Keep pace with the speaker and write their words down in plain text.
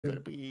Gonna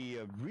be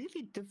a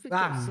really difficult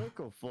Bang,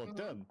 circle for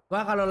them.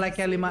 gua kalau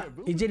like-nya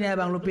 5, izin ya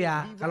Bang Lupi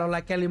ya. Kalau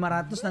like-nya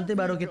 500 nanti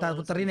baru kita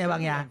puterin ya Bang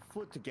ya.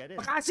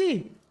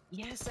 Makasih.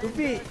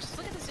 Lupi.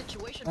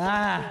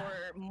 Nah,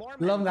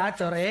 belum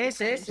gacor.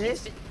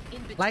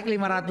 Like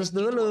 500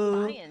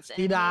 dulu.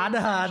 Tidak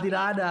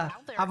ada.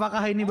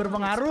 Apakah ini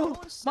berpengaruh?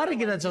 Mari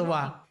kita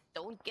coba.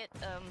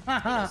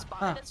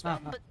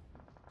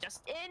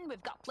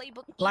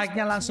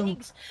 Like-nya langsung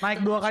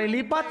naik 2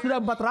 kali lipat, sudah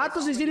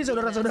 400 di sini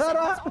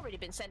saudara-saudara.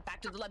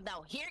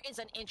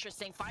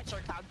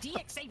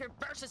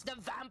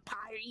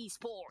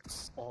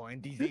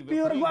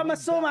 Viewer gua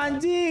mesum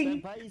anjing.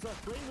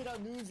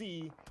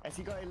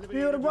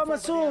 Viewer gua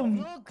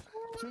mesum.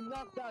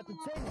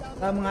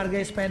 Gak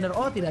menghargai spender.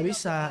 Oh tidak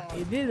bisa.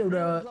 Ini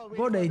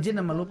gua udah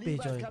izin sama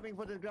Lupi coy.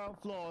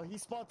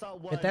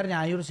 BTR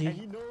nyayur sih.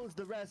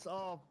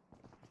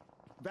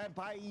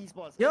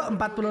 Yuk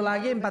 40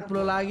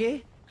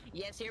 lagi.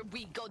 Yes, here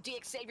we go.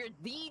 DX Xavier,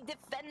 the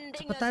defending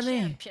cepetan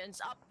nih.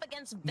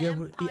 Dia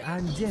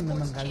anjing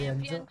memang kalian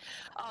tuh.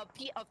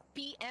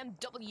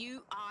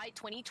 PMWI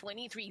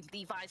 2023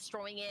 Levi's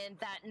throwing in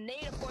that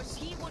nade. Of course,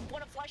 he would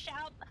want to flush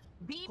out.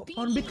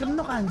 Konbit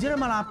kenok anjir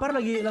sama lapar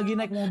lagi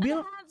naik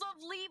mobil.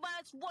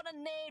 Levi's, what a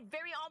nade,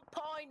 very on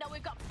point. Now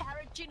we've got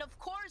Paragin, of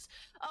course,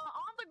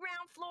 on the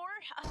ground floor.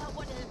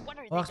 What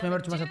are Hoax member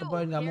cuma 1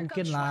 poin, nggak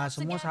mungkin lah,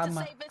 semua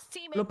sama.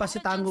 Lu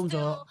pasti tanggung,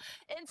 Cok.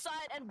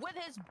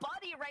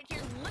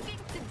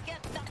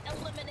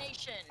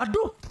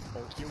 Aduh.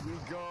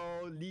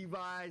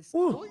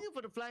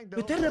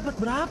 BTR dapat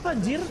berapa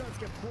anjir?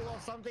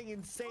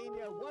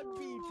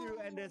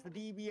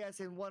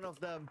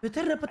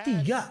 BTR dapat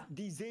 3.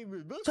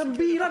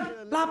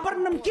 9, 8,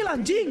 6 kill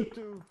anjing.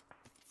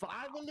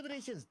 5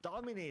 eliminations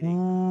dominating.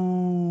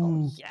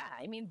 Oh yeah,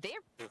 I mean they're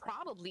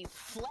probably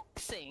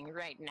flexing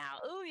right now.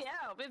 Oh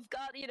yeah, we've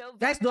got, you know,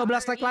 guys, 12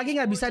 like lagi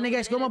nggak bisa nih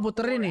guys, gue mau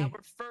puterin nih.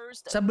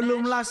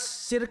 Sebelum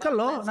last circle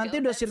loh,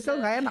 nanti udah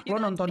circle nggak enak lo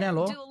nontonnya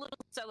lo.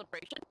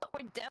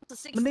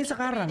 Mending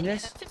sekarang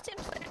guys.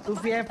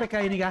 WWCd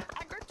kayak ini kah?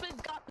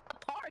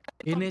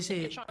 Ini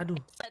sih, aduh,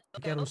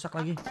 mic-nya rusak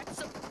lagi.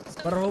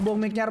 Berhubung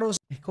mic-nya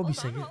rusak. Kok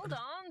bisa gitu?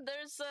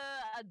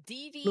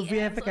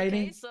 WWCd kayak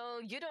ini.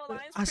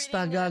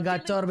 Astaga,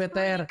 gacor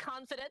BTR.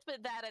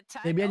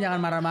 Debian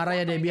jangan marah-marah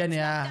ya Debian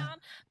ya.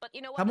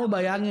 Kamu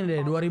bayangin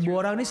deh, 2000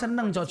 orang ini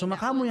seneng cowok, cuma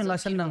kamu yang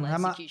nggak seneng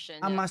sama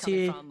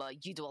si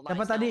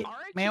siapa tadi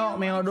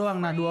Meo doang.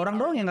 Nah 2 orang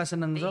doang yang nggak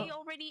seneng so.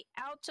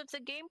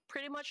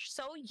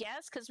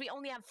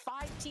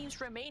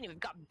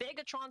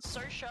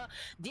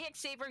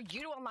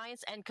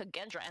 And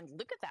Kagendra, and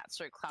look at that,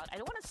 Sir Cloud. I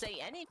don't want to say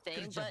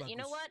anything, but you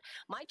know what?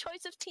 My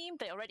choice of team,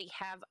 they already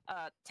have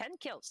 10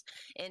 kills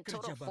in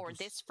total for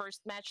this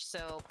first match,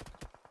 so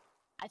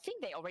I think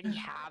they already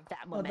have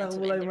that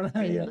momentum, and they're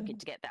really looking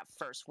to get that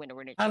first winner.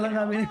 I don't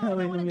want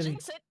to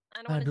jinx it.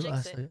 I don't want to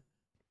jinx it.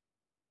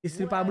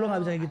 Istri Pablo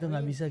nggak bisa kayak gitu,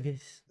 nggak bisa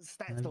guys.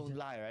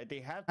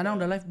 Anak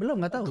udah live belum?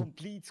 Nggak tahu.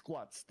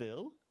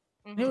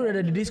 Ini udah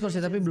ada di Discord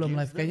sih tapi belum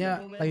live,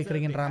 kayaknya lagi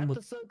keringin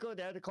rambut.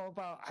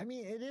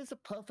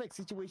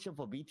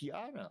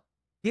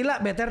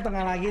 Gila, BTR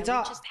tengah lagi,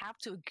 Cok.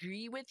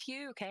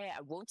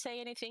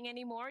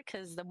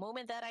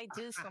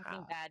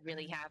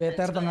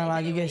 BTR tengah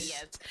lagi, guys.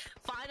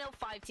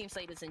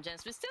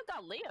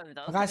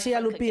 Makasih ya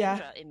Lupi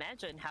ya.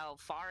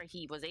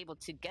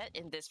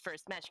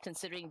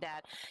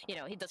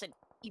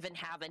 Even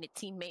have any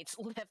teammates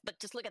left, but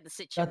just look at the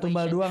situation.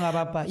 Tumbal 2 nggak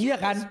apa-apa. Iya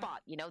kan?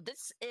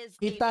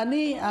 Kita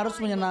nih harus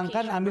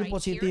menyenangkan, ambil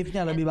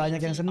positifnya, lebih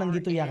banyak yang seneng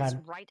gitu ya kan?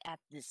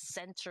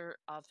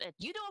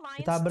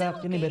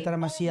 Ditabrak ini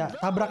BTR masih ya.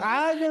 Tabrak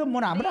aja,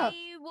 mau nabrak.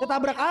 Ya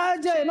tabrak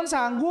aja, emang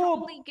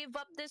sanggup.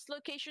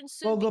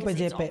 Go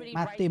PJP,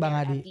 mati Bang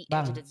Adi.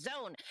 Bang.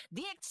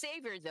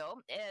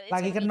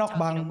 Lagi kenok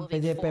Bang,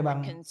 PJP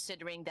Bang.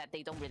 Considering that they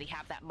don't really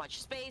have that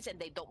much space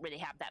and they don't really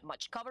have that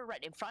much cover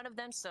right in front of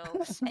them, so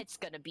it's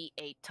gonna be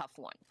a tough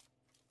one.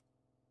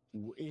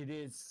 It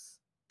is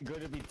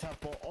going to be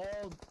tough for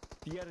all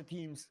the other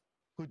teams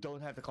who don't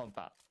have the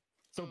compound.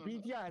 So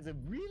BTR has a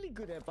really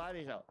good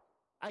advantage now.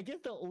 I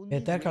guess the only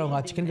BTR kalau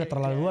nggak chicken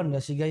keterlaluan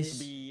nggak sih guys?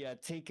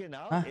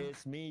 Hah?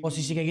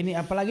 Posisi kayak gini,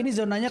 apalagi nih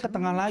zonanya ke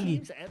tengah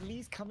lagi.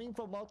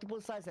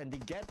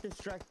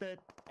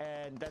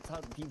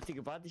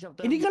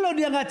 Ini kalau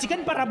dia nggak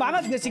chicken parah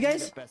banget gak sih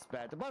guys?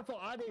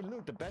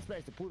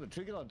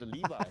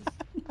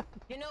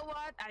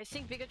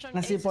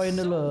 Ngasih poin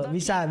dulu,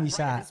 bisa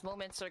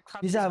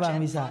Bang,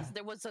 bisa.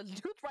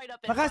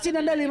 Makasih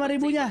Nanda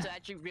 5.000-nya.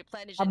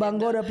 Abang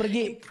gua udah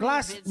pergi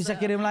kelas, bisa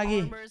kirim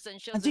lagi.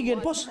 Anjing gen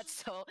pos.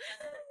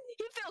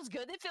 It feels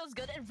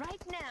good, and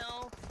right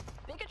now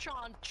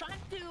Bigatron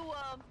trying to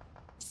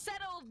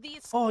settle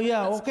these. Oh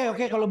ya, oke,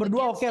 kalau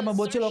berdua oke, sama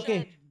bocil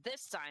oke.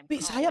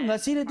 Tapi sayang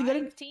nggak sih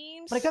ditinggalin?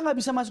 Mereka nggak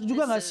bisa masuk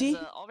juga nggak sih?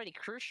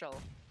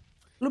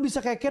 Lu bisa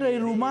keker dari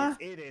rumah.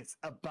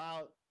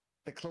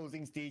 The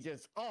closing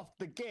stages of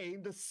the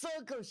game, the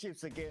circle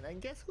shifts again,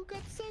 and guess who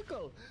got the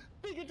circle?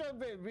 Bigatron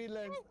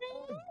relaunch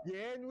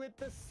again with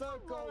the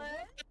circle.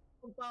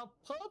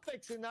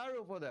 Perfect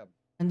scenario for them.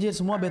 Anjir,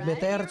 semua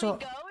BTR,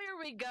 Cok. Here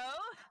we go.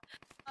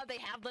 They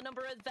have the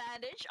number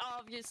advantage,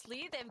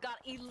 obviously. They've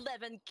got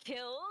 11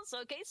 kills.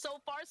 Okay, so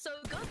far so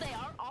good. They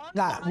are on.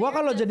 Nggak, gua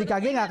kalau jadi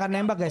KG nggak akan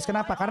nembak, guys.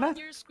 Kenapa? Karena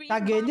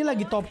KG ini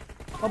lagi top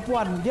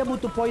 1. Dia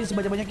butuh poin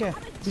sebanyak-banyaknya.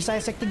 Bisa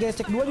esek 3,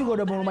 esek 2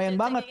 juga udah lumayan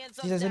banget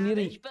sisa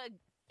sendiri.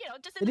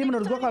 Jadi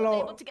menurut gua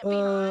kalau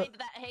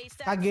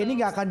KG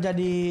ini nggak akan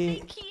jadi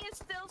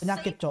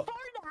penyakit, Cok.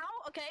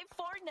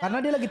 Karena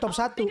dia lagi top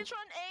 1.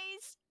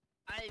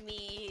 I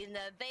mean,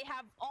 they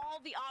have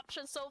all the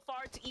options so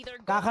far to either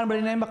go Gak akan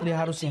berani nembak dia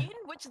harusnya.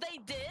 which they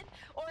did,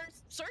 or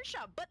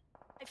Sersha. But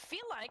I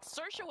feel like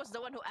Sersha was the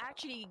one who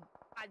actually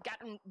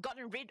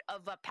gotten rid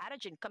of a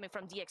pathogen coming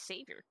from DX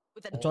Savior.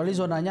 Kecuali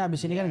zonanya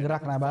abis ini kan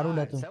gerak, nah baru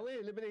udah tuh.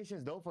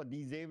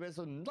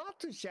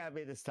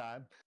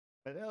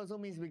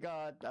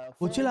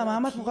 Uci lama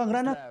amat buka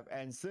granat.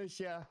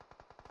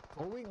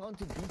 Going on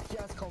to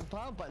BTR's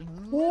compound, but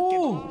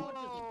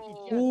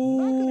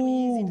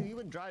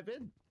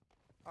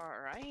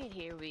Alright,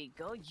 here we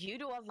go.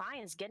 Yudo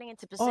Alliance getting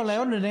into Oh, position.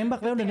 Leon udah nembak.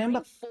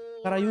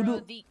 Karena Yudo.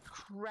 The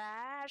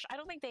crash. I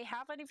don't think they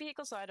have any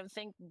vehicles, so I don't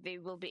think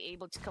they will be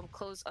able to come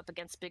close up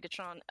against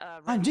Bigatron.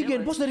 Anjing,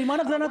 Genpos dari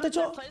mana granatnya,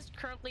 Cok?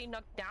 Currently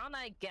knocked down,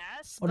 I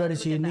guess. Oh, dari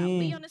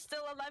sini. 15,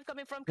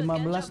 16.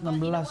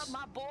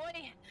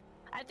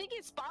 I think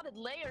he spotted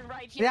layer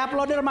right here.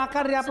 Reuploader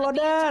makan,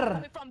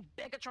 reuploader.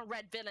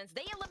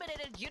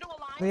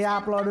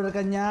 Reuploader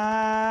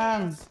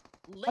kenyang.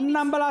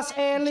 16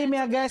 elim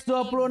ya guys,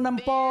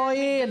 26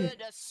 poin.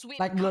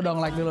 Like dulu dong,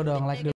 like dulu.